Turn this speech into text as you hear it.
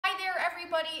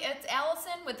everybody, it's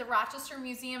Allison with the Rochester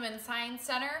Museum and Science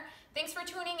Center. Thanks for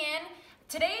tuning in.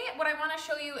 Today, what I want to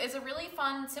show you is a really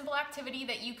fun, simple activity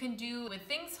that you can do with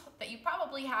things that you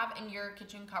probably have in your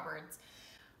kitchen cupboards.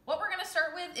 What we're going to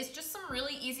start with is just some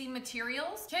really easy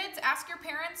materials. Kids, ask your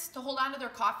parents to hold on to their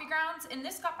coffee grounds. In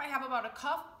this cup, I have about a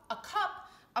cup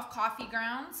of coffee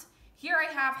grounds. Here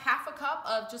I have half a cup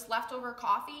of just leftover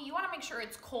coffee. You want to make sure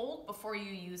it's cold before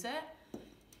you use it.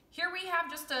 Here we have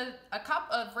just a cup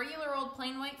of regular old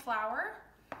plain white flour,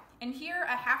 and here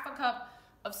a half a cup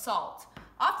of salt.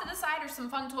 Off to the side are some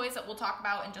fun toys that we'll talk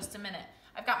about in just a minute.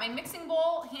 I've got my mixing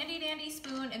bowl, handy dandy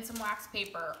spoon, and some wax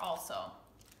paper also.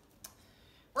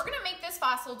 We're gonna make this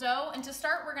fossil dough, and to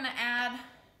start we're gonna add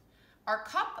our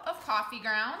cup of coffee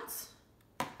grounds.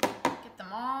 Get them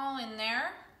all in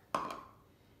there.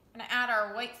 Gonna add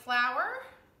our white flour,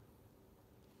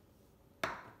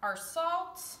 our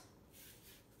salt,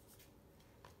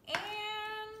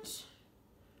 and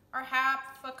our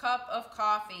half a cup of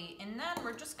coffee. And then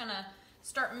we're just gonna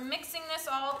start mixing this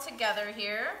all together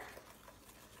here.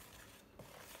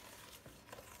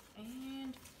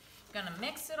 And gonna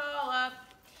mix it all up.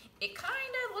 It kind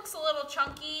of looks a little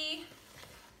chunky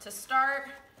to start,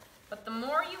 but the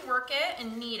more you work it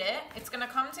and knead it, it's gonna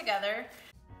come together.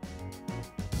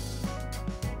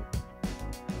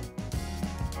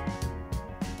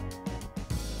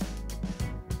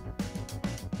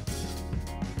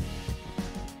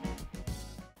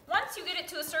 Once you get it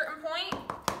to a certain point,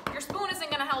 your spoon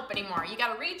isn't gonna help anymore. You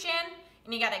gotta reach in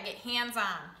and you gotta get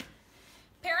hands-on.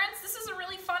 Parents, this is a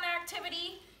really fun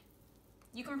activity.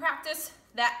 You can practice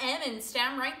that M and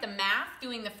STEM, right? The math,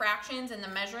 doing the fractions and the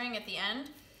measuring at the end.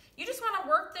 You just wanna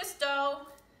work this dough.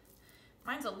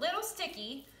 Mine's a little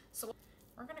sticky, so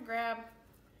we're gonna grab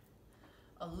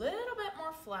a little bit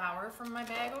more flour from my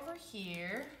bag over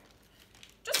here,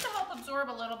 just to help absorb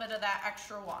a little bit of that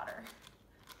extra water.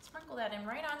 Sprinkle that in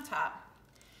right on top.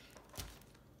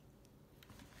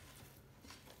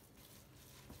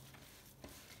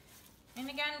 And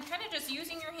again, kind of just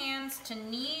using your hands to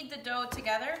knead the dough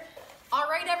together. All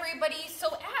right, everybody, so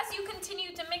as you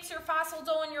continue to mix your fossil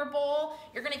dough in your bowl,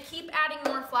 you're gonna keep adding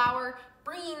more flour,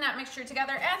 bringing that mixture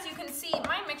together. As you can see,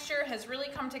 my mixture has really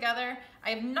come together. I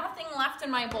have nothing left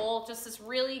in my bowl, just this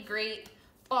really great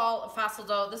ball of fossil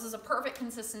dough. This is a perfect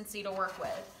consistency to work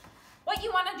with. What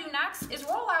you wanna do next is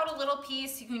roll out a little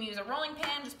piece. You can use a rolling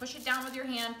pin, just push it down with your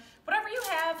hand. Whatever you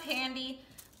have handy,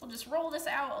 we'll just roll this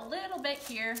out a little bit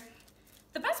here.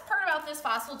 The best part about this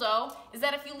fossil dough is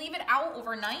that if you leave it out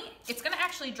overnight, it's gonna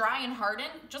actually dry and harden,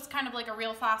 just kind of like a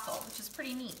real fossil, which is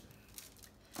pretty neat.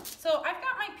 So I've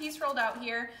got my piece rolled out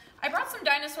here. I brought some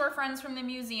dinosaur friends from the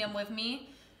museum with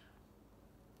me.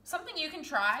 Something you can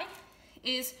try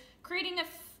is creating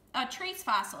a trace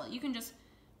fossil. You can just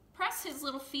press his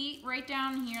little feet right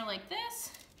down here like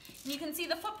this, and you can see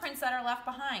the footprints that are left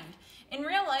behind. In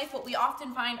real life, what we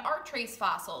often find are trace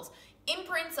fossils,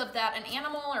 imprints of that an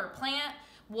animal or plant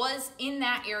was in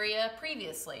that area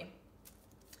previously.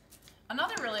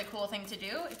 Another really cool thing to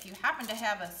do, if you happen to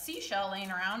have a seashell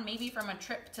laying around, maybe from a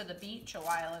trip to the beach a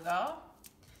while ago,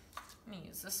 let me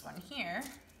use this one here.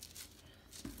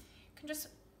 You can just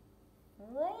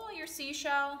roll your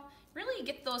seashell, really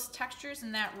get those textures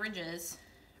and that ridges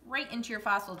right into your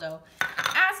fossil dough.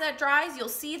 As that dries, you'll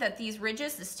see that these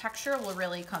ridges, this texture will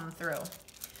really come through.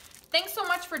 Thanks so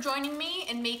much for joining me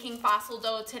in making fossil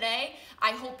dough today.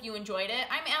 I hope you enjoyed it.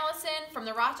 I'm Allison from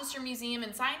the Rochester Museum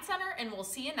and Science Center, and we'll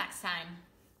see you next time.